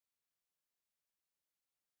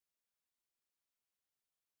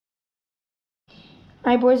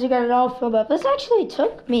All right, boys, we got it all filled up. This actually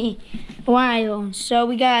took me a while. So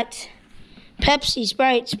we got Pepsi,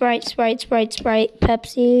 Sprite, Sprite, Sprite, Sprite, Sprite,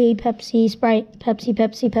 Pepsi, Pepsi, Sprite, Pepsi,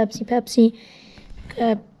 Pepsi, Pepsi,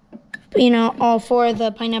 Pepsi. You know, all four of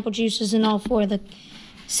the pineapple juices and all four of the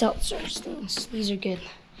seltzers things. These are good.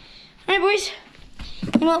 All right, boys.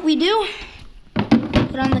 You know what we do?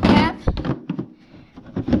 Put on the cap.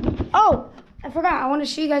 Oh, I forgot. I want to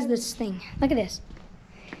show you guys this thing. Look at this.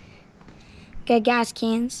 Got gas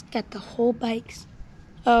cans. Got the whole bikes.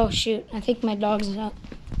 Oh, shoot. I think my dog's up.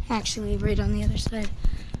 Actually, right on the other side of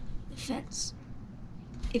the fence.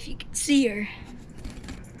 If you can see her.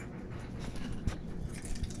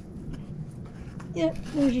 Yep,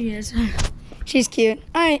 there she is. She's cute.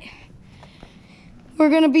 All right. We're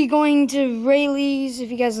going to be going to Rayleigh's.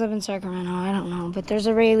 If you guys live in Sacramento, I don't know. But there's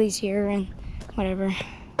a Rayleigh's here and whatever.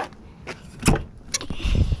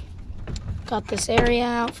 Got this area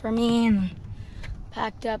out for me and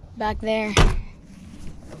packed up back there.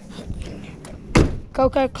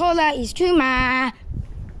 Coca-Cola is too much.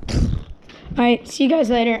 All right, see you guys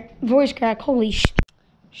later. Voice crack, holy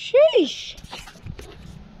sheesh.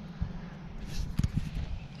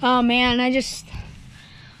 Oh man, I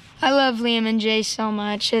love Liam and Jay so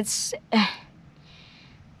much. It's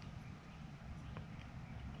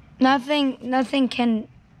nothing can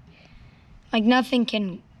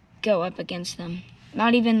go up against them.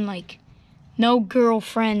 Not even like no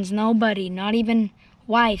girlfriends, nobody, not even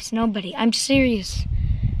wives, nobody. I'm serious.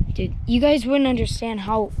 Dude, you guys wouldn't understand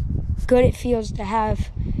how good it feels to have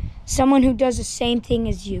someone who does the same thing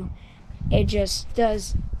as you. It just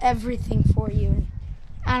does everything for you.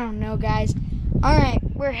 I don't know, guys. All right,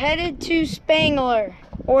 we're headed to Spangler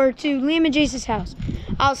or to Liam and Jace's house.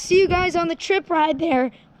 I'll see you guys on the trip ride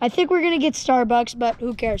there. I think we're going to get Starbucks, but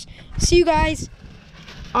who cares? See you guys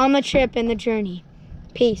on the trip and the journey.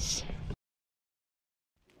 Peace.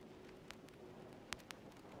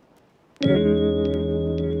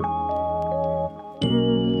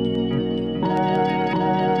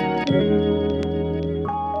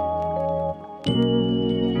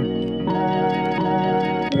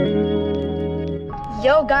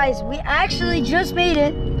 Yo guys, we actually just made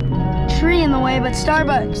it. Tree in the way, but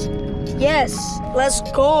Starbucks. Yes, let's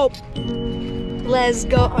go. Let's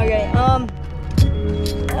go. Okay, I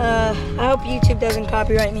hope YouTube doesn't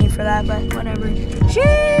copyright me for that, but whatever.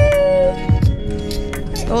 Sheesh.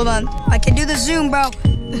 Hold on, I can do the zoom, bro.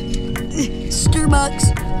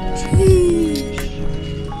 Starbucks.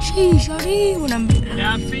 Sheesh, when I'm...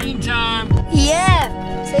 Caffeine time.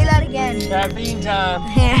 Yeah, say that again. Caffeine time.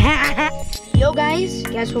 Yo guys,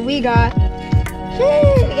 guess what we got? We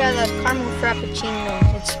got the caramel frappuccino.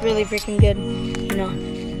 It's really freaking good, you know.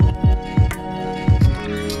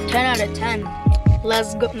 10 out of 10.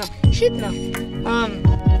 Let's go. No, shit, no.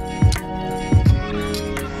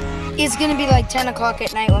 It's gonna be like 10 o'clock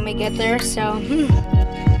at night when we get there, so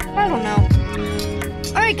I don't know.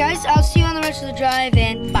 All right, guys, I'll see you on the rest of the drive,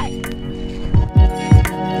 and bye.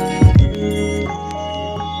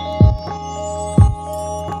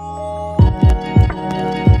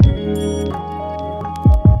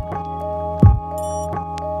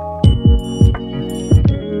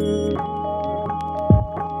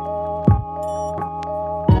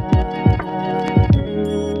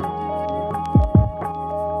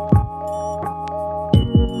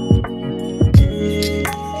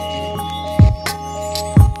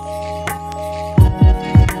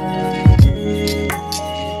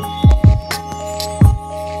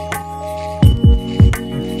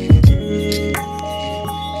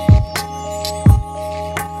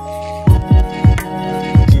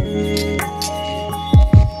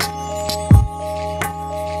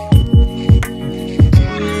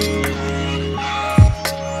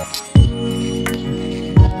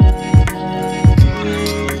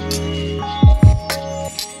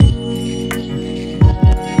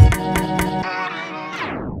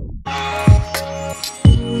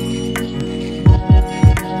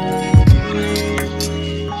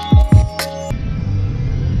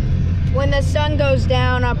 When the sun goes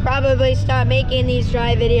down, I'll probably stop making these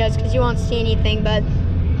drive videos because you won't see anything, but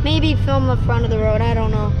maybe film the front of the road, I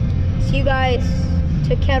don't know. See you guys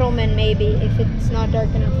to Kettleman maybe, if it's not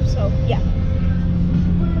dark enough, so yeah.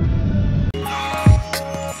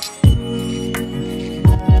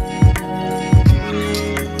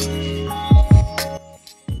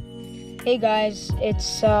 Hey guys,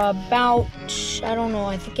 it's about, I don't know,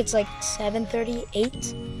 I think it's like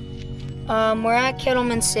 7:38. We're at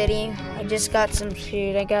Kettleman City. I just got some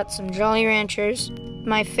food. I got some Jolly Ranchers,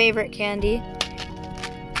 my favorite candy,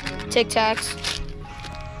 Tic Tacs,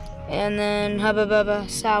 and then Hubba Bubba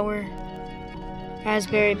sour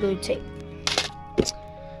raspberry blue tape.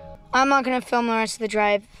 I'm not gonna film the rest of the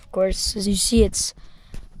drive, of course. As you see, it's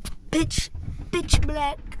pitch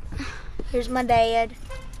black. Here's my dad.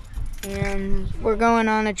 And we're going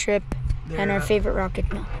on a trip and our favorite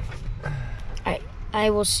rocket mill. Alright, I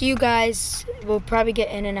will see you guys. We'll probably get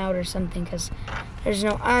In-N-Out or something because there's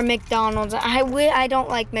no our McDonald's. I don't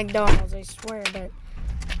like McDonald's, I swear, but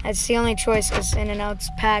that's the only choice because In-N-Out's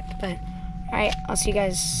packed. But alright, I'll see you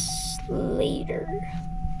guys later.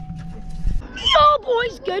 Yo,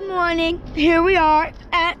 boys, good morning. Here we are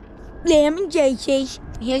at Lamb and Jace's.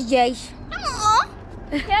 Here's Jace. Aww.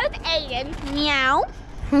 Here's Aiden. Meow.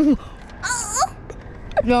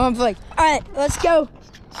 No, I'm like, all right, let's go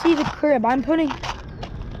see the crib.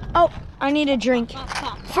 Oh, I need a drink.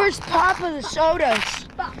 First pop of the sodas.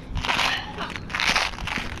 How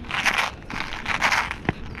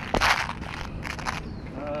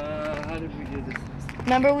did we do this?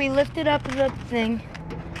 Remember, we lifted up the thing.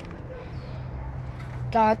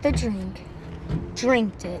 Got the drink.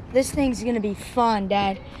 Drinked it. This thing's gonna be fun,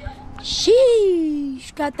 Dad.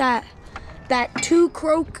 Sheesh. Got that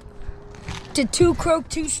 2-croak to 2-croak,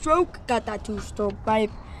 2-stroke. Got that 2-stroke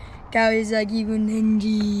pipe. Guys, like even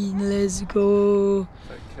Ninja. Let's go.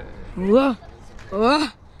 Okay. Whoa. Whoa.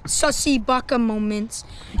 Sussy baka moments.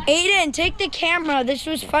 Aiden, take the camera. This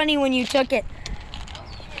was funny when you took it.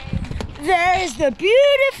 There's the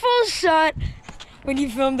beautiful sun. When you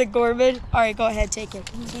filmed the Gourmet. All right, go ahead, take it.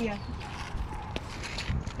 See ya.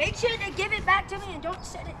 Make sure to give it back to me and don't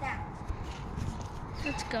set it down.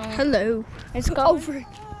 Let's go. Hello. Let's go over.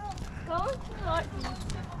 Go.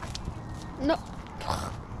 No.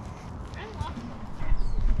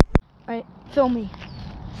 All right, film me.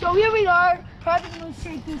 So here we are. Probably the most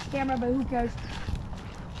shakiest camera, but who cares?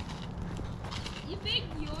 You think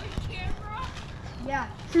your camera? Yeah.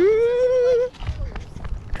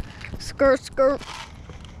 Skirt.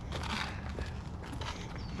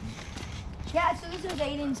 Yeah, so this is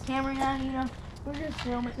Aiden's camera now, you know. We're just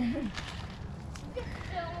filming.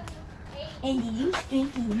 And you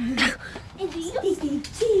stinky. And you stinky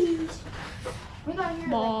cheese. We're going here.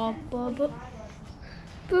 Ba, ba, ba.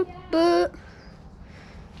 Ba, ba.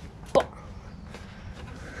 Ba.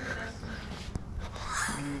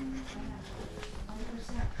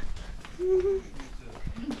 You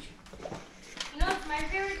know what's my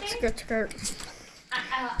favorite thing? Skirt.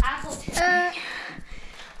 Apple.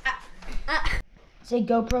 Say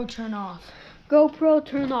GoPro turn off. GoPro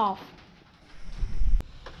turn off.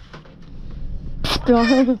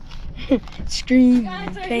 Scream.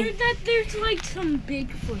 Guys, I heard that there's like some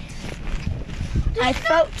Bigfoot. I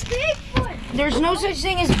felt Bigfoot. there's no such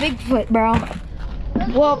thing as Bigfoot, bro.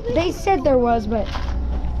 Well, they said there was, but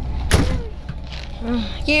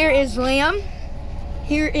here is Liam.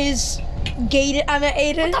 Here is Gated. I'm at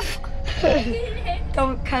Aiden.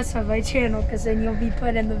 Don't cuss on my channel, because then you'll be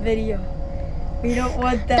put in the video. We don't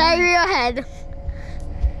want that. Dive your head.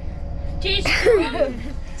 Jason,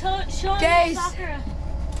 show Jace. me Sakura.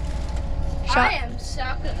 Shot. I am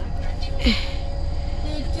Sakura.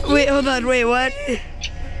 Wait, hold on. Wait, what?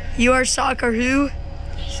 You are soccer who?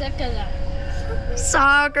 Sakura.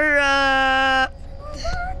 Sakura.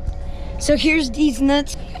 So here's these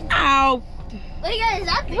nuts. Ow. Wait, guys,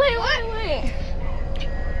 that's wait.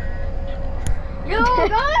 Yo,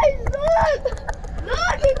 guys, look!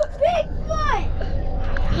 Look, it's Bigfoot!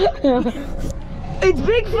 It's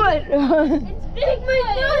Bigfoot. It's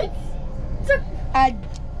Bigfoot!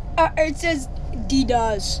 It says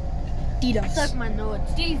D-Does. D-Does. Suck my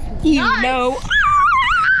nuts. Jesus. You know.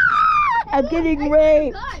 I'm getting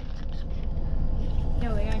raped.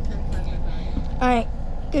 No, we aren't talking about that. Alright.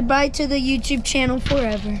 Goodbye to the YouTube channel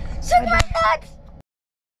forever. Suck my nuts!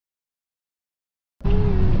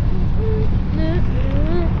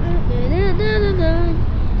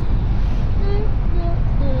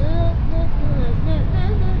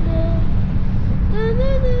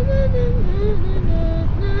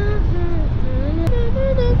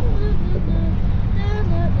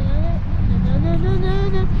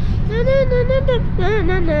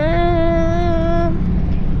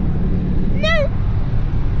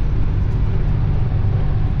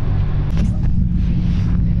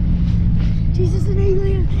 Jace is an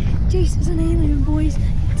alien. Jace is an alien, boys.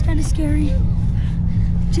 It's kind of scary.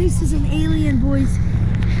 Jace is an alien, boys.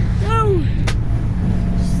 No!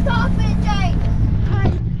 Stop it, Jake!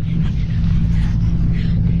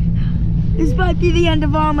 This might be the end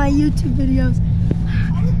of all my YouTube videos.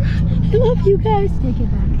 I love you guys. Take it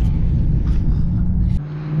back.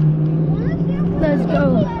 Let's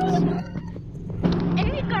go.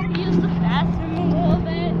 Andy gotta use the bathroom a little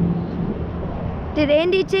bit. Did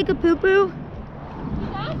Andy take a poo-poo?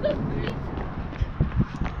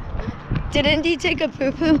 Did Andy take a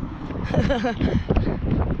poo-poo?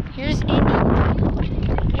 Here's Indy.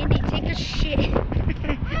 Indy, take a shit.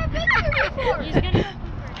 I've been here before. He's gonna go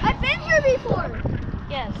I've been here before.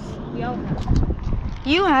 Yes, we all have.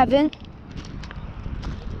 You haven't.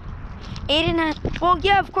 Aiden, well,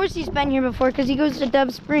 yeah, of course he's been here before because he goes to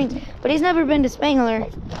Dove Springs, but he's never been to Spangler.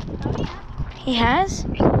 He has?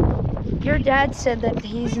 Your dad said that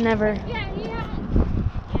he's never. Yeah, he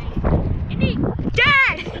has. Indy.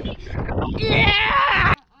 Dad!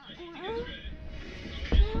 Yeah!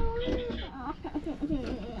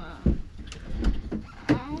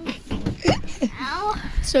 Ow.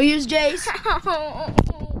 So here's Jace. Ow.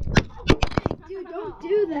 Dude, don't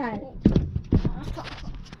do that.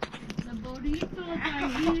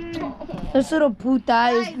 This little puta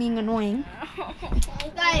is being annoying.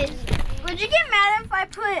 Guys, would you get mad if I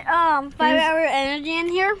put 5-hour energy in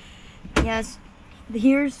here? Yes.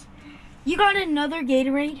 Here's. You got another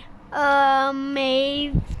Gatorade?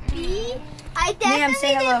 Maybe. I Liam,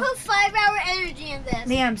 say definitely hello. did put 5-hour energy in this.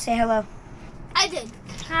 Liam, say hello. I did.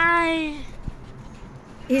 Hi.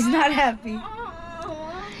 He's not happy.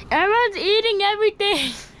 Everyone's eating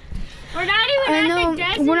everything. We're not even I know. at the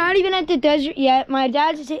desert. We're not even at the desert yet.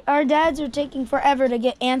 Our dads are taking forever to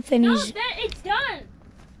get No, Anthony's. it's done.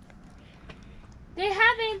 They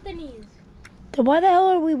have Anthony's. So why the hell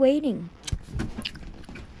are we waiting?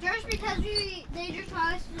 Just because they just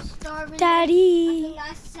want us to starve. And Daddy. the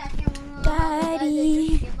last second when Daddy. they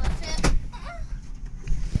just give us it.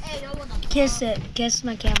 Hey, no, no. Kiss it. Kiss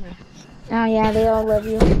my camera. Oh yeah, they all love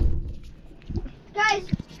you. Guys,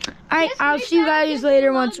 All right, Kiss I'll me see you back guys if later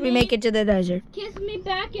you once love we me. make it to the desert. kiss me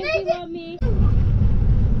back if you love me. Wasn't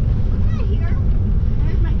I here?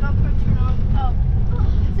 Where's my GoPro turn on? Oh,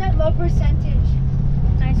 It's at low percentage.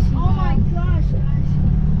 I see. oh my gosh, guys.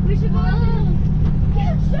 We should go out there.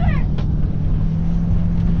 Yeah, sure.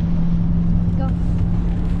 Go.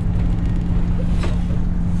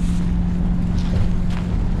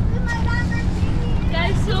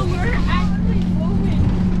 Guys, so we're actually moving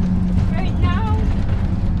right now.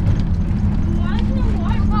 You want to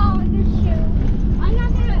walk on the shoe? I'm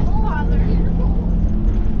not gonna bother.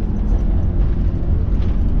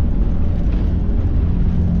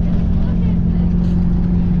 Look at this.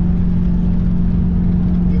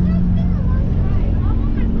 This has been a long ride. I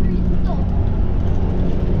want my burrito.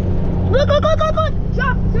 Look, look, look, look, look.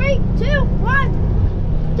 Drop. 3, 2,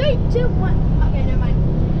 1. 3, 2, 1. Okay, never mind.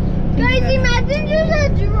 Guys, imagine just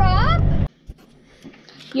a drop.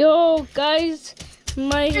 Yo, guys,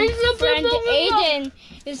 my It's a friend burrito. Aiden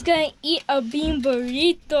is gonna eat a bean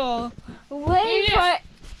burrito. Wait Yeah.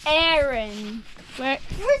 for Aaron. Where?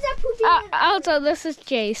 Where's that poopy? Also, this is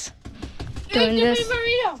Jace doing this.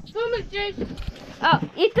 burrito. Film it, Jake. Oh,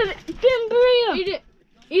 eat the bean burrito. Eat it.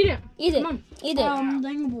 Eat it. Eat it. Eat it.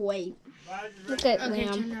 Then wait. Look at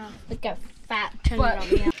Liam. Look at fat. Turn it on.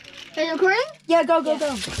 Is it recording? Yeah, go, go,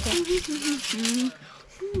 go.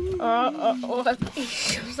 It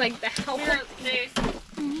shows like the helper.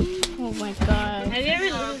 Oh my god. Have you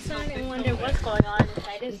ever listened and wondered what's going on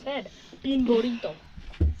inside his head? Bean burrito.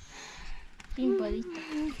 Bean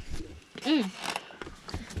burrito.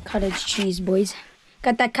 Cottage cheese, boys.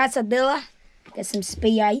 Got that quesadilla. Got some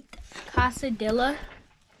spaghetti. Casadilla.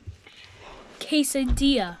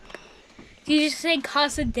 Quesadilla. Did you say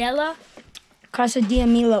casadilla? Quesadilla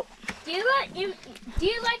Milo. Do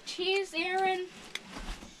you like cheese, Aaron?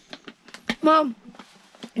 Well,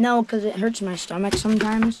 no, because it hurts my stomach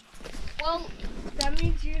sometimes. Well, that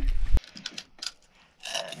means you.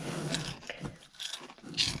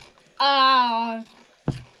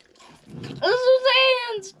 This is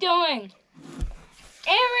Aaron's doing.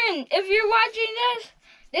 Aaron, if you're watching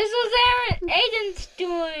this is Aaron. Aiden's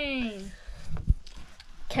doing.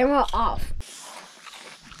 Camera off.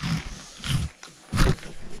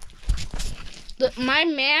 Look, my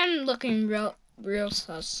man looking real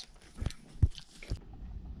sus.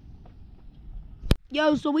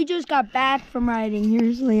 Yo, so we just got back from riding.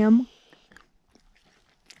 Here's Liam.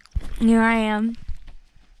 Here I am.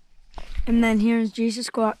 And then here's Jesus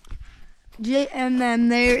Squat. And then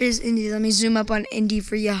there is Indy. Let me zoom up on Indy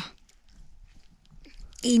for ya.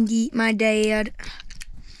 Indy, my dad.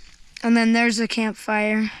 And then there's a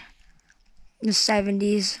campfire. The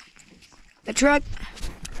 70s. The truck.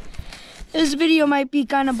 This video might be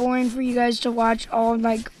kind of boring for you guys to watch all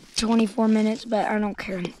like 24 minutes, but I don't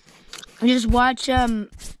care. Just watch,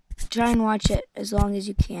 try and watch it as long as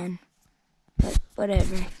you can. But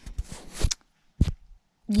whatever.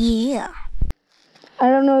 Yeah. I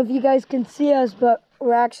don't know if you guys can see us, but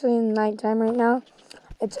we're actually in nighttime right now.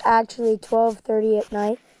 It's actually 12:30 at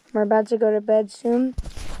night. We're about to go to bed soon.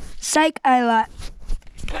 Psych, I lied.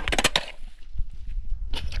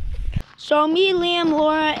 So me, Liam,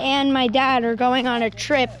 Laura, and my dad are going on a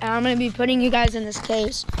trip, and I'm gonna be putting you guys in this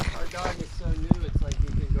case. Our dog is so new, it's like you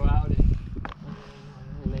can go out and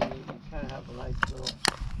then you kind of have a nice little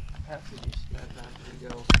passage you step after you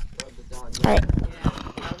go rub the dog. All right.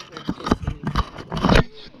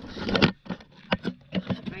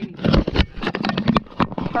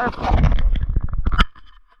 Perfect.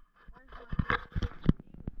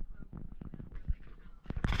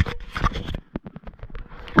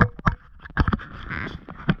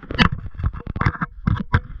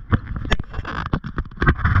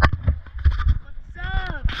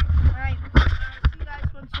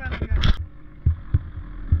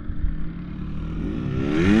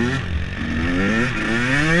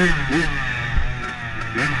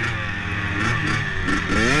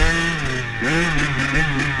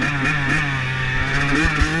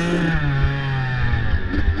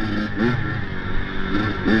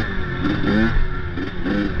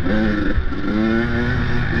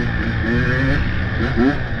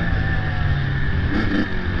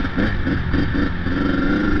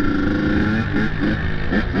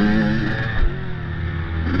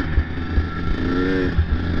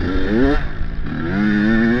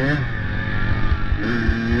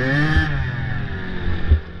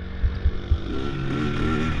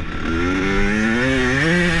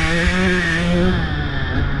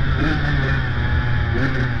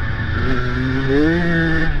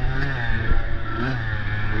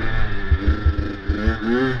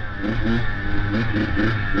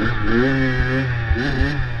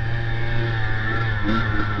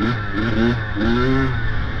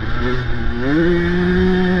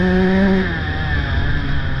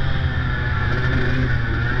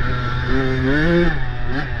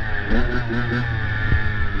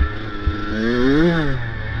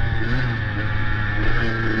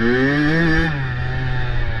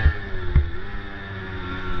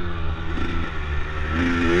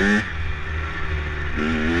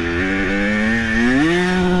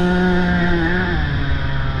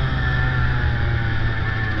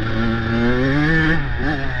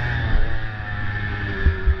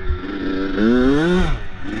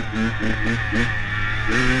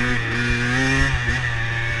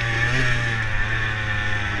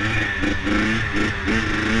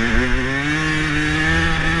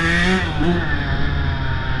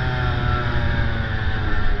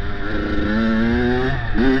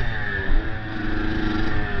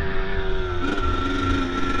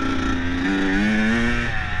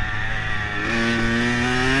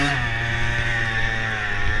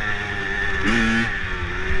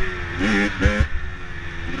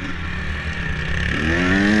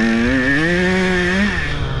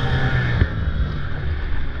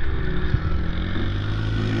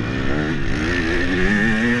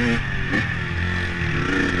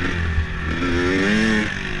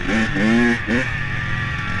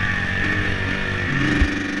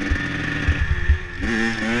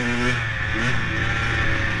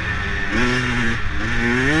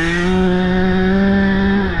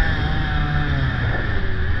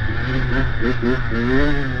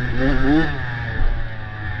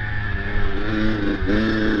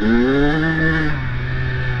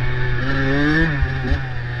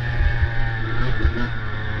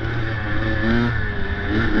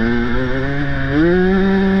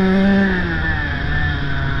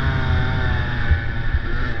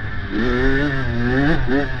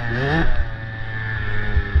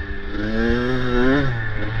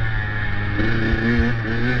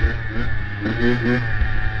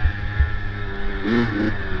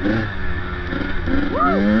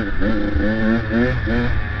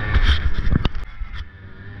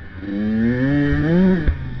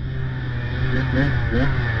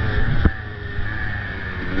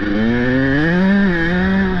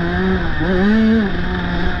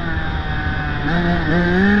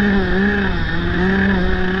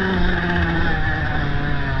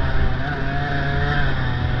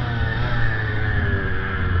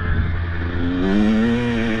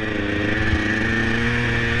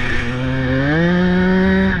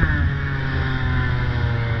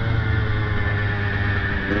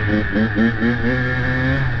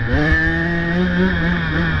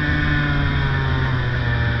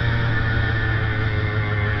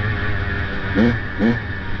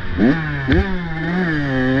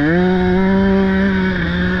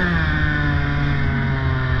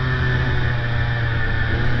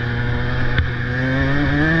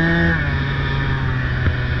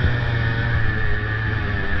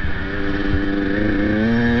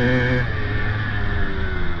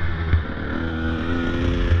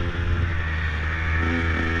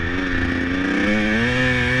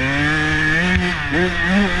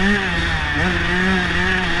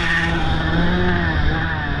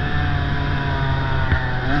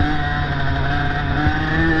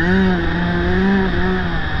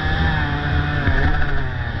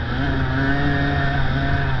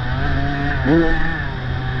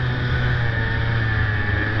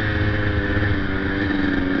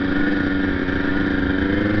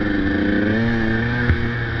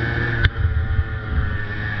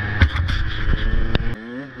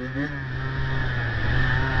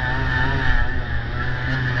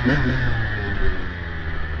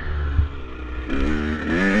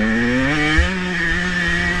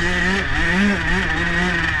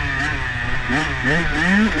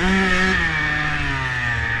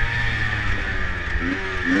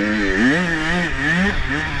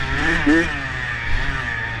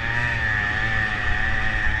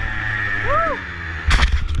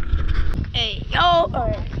 Hey, yo.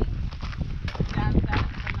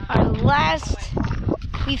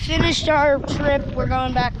 We finished our trip. We're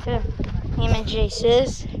going back to him and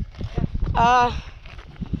Jace's.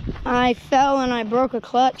 I fell and I broke a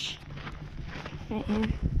clutch. Right here.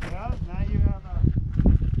 Well, now you have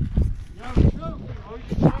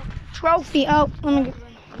a Trophy. Oh, let me.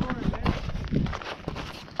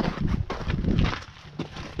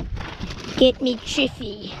 Get me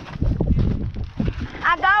Chiffy.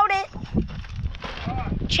 I got it.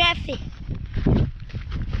 Chiffy.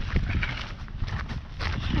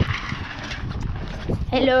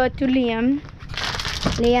 Hello to Liam.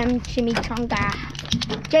 Liam Chimichanga.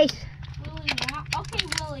 Jace. Willy Wonka. Okay,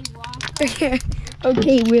 Willy Wonka.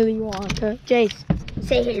 Okay, Willy Wonka. Jace,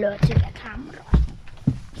 say hello to the camera.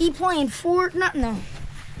 He playing Fortnite? No.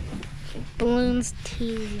 Balloons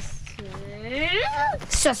tease.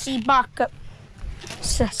 Sussy baka.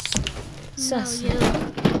 Sus. Sus.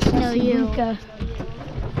 No, you.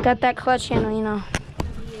 Got that clutch handle, you know.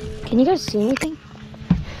 Can you guys see anything?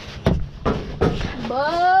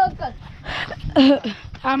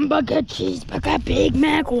 Hamburger, cheeseburger, Big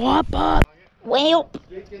Mac, Whopper. Well,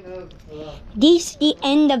 this is the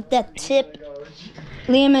end of the tip.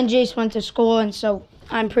 Liam and Jace went to school, and so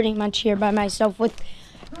I'm pretty much here by myself with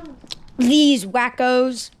these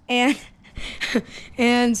wackos,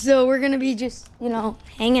 and so we're gonna be just, you know,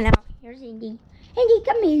 hanging out. Here's Indy. Indy,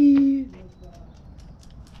 come here.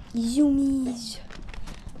 Zoomies.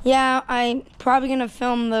 Yeah, I'm probably gonna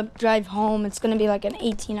film the drive home. It's gonna be like an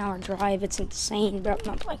 18-hour drive. It's insane, bro.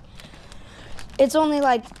 Not like, it's only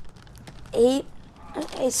like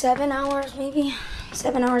 7 hours maybe.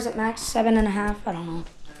 7 hours at max, 7.5. I don't know.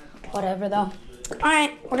 Whatever though. All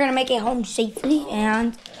right, we're gonna make it home safely,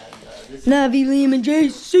 and love you, Liam and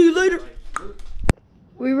Jace. See you later.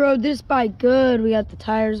 We rode this bike good. We got the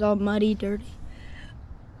tires all muddy, dirty.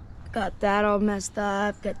 Got that all messed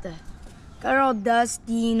up. Got it all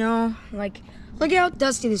dusty, you know. Like, look at how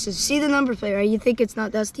dusty this is. See the number plate, right? You think it's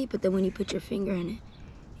not dusty, but then when you put your finger in it,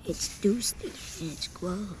 it's dusty and it's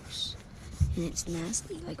gross and it's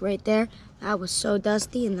nasty. Like right there, that was so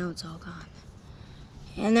dusty, and now it's all gone.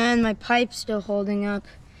 And then my pipe's still holding up.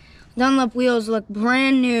 Dunlop wheels look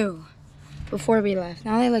brand new before we left.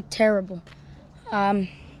 Now they look terrible. I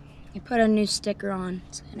put a new sticker on.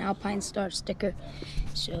 It's an Alpine Star sticker.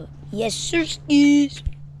 So, yes, sir, skis.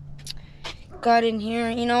 Got in here,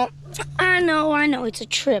 you know. I know, it's a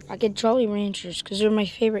trip. I get Jolly Ranchers because they're my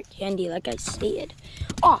favorite candy, like I said.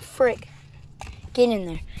 Oh, frick. Get in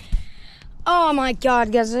there. Oh, my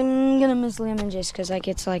God, guys. I'm going to miss Liam and Jace because, like,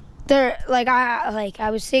 it's like, I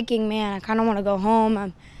was thinking, man, I kind of want to go home.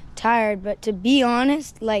 I'm tired. But to be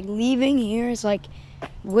honest, like, leaving here is, like,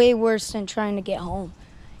 way worse than trying to get home.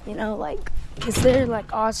 You know, like, because they're,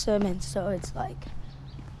 like, awesome. And so it's, like,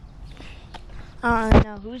 I don't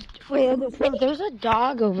know. Wait, there's a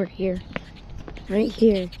dog over here. Right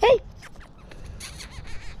here. Hey!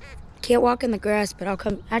 Can't walk in the grass, but I'll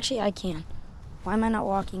come. Actually, I can. Why am I not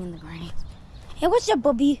walking in the grass? Hey, what's up,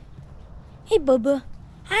 Bubby? Hey, Bubba.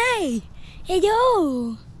 Hi. Hey,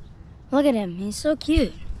 yo. Look at him. He's so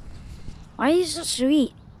cute. Why are you so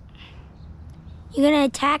sweet? You gonna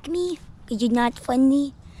attack me? Because you're not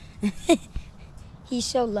funny? He's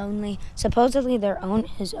so lonely. Supposedly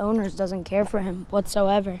his owners doesn't care for him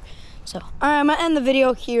whatsoever. So, all right, I'm gonna end the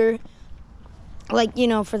video here. Like, you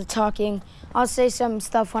know, for the talking. I'll say some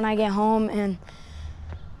stuff when I get home, and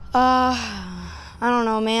I don't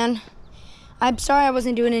know, man. I'm sorry I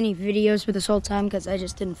wasn't doing any videos for this whole time because I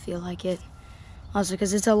just didn't feel like it. Also,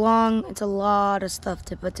 because it's a lot of stuff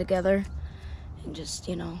to put together and just,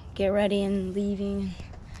 you know, get ready and leaving.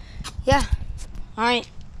 Yeah. All right.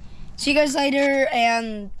 See you guys later,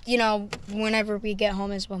 and, you know, whenever we get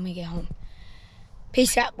home is when we get home.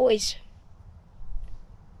 Peace out, boys.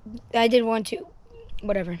 I did one too.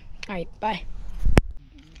 Whatever. All right, bye.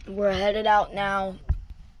 We're headed out now.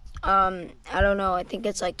 I don't know. I think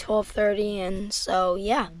it's like 12:30, and so,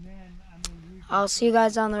 yeah. I'll see you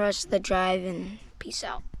guys on the rest of the drive, and peace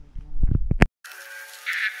out.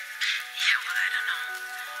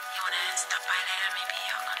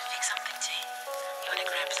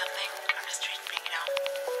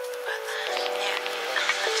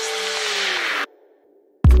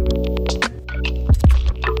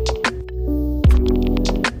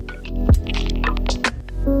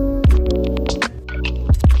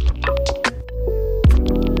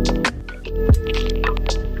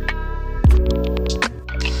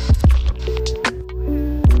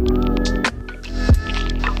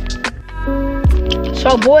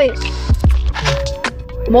 So boys,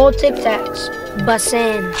 more Tic Tacs,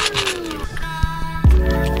 bussin'.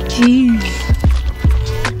 Jeez.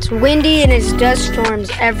 It's windy and it's dust storms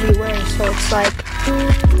everywhere, so it's like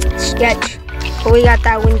sketch. But we got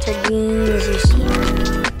that winter green as you see.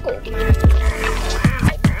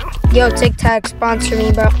 Yo, Tic Tac, sponsor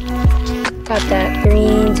me, bro. Got that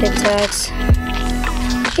green Tic Tacs.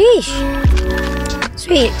 Sheesh.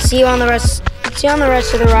 Sweet. See you on the rest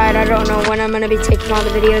of the ride. I don't know when I'm gonna be taking all the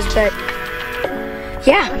videos, but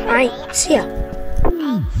yeah, alright, see ya.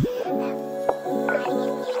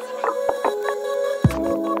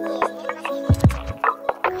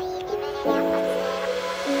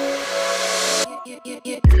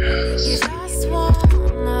 Just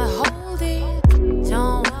wanna hold it,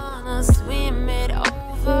 don't wanna swim it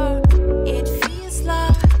over. It feels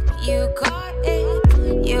like you got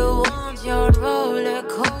it, you want your roller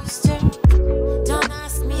coaster. Don't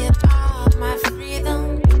ask me about my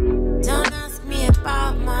freedom, don't ask me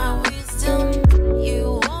about my wisdom.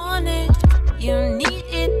 You want it, you need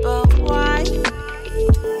it, but why?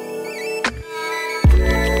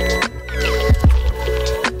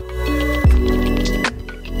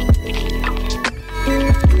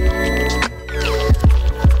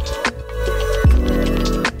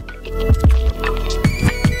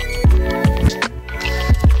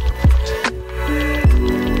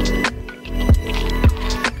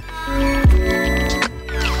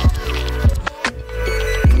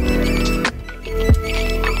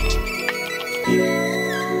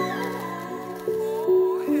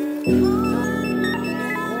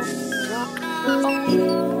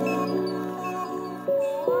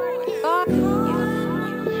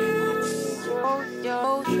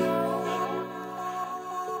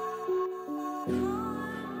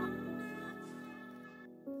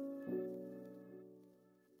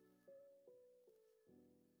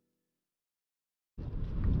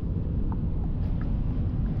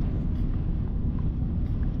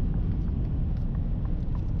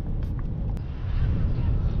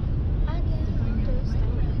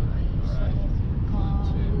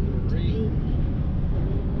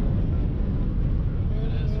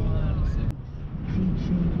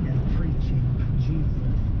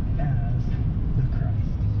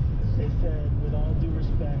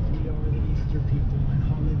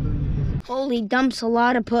 Holy dumps, a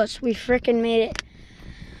lot of puss. We freaking made it.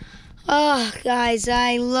 Oh, guys,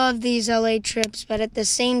 I love these LA trips, but at the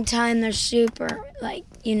same time, they're super, like,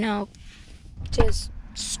 you know, just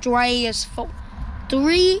stray as fuck.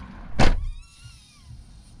 Three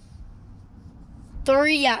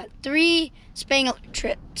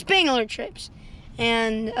Spangler trips.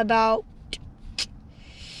 And about,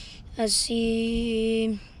 let's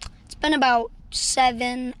see, it's been about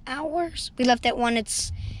 7 hours. We left at 1,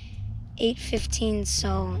 it's 8:15,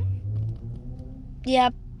 so yeah,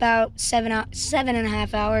 about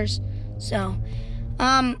 7.5 hours. So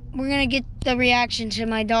we're gonna get the reaction to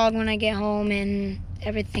my dog when I get home and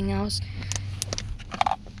everything else.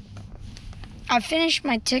 I finished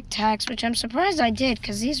my Tic Tacs, which I'm surprised I did,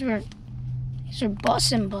 because these were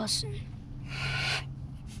bussin'.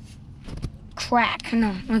 Crack.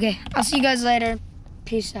 No, okay, I'll see you guys later.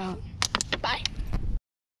 Peace out.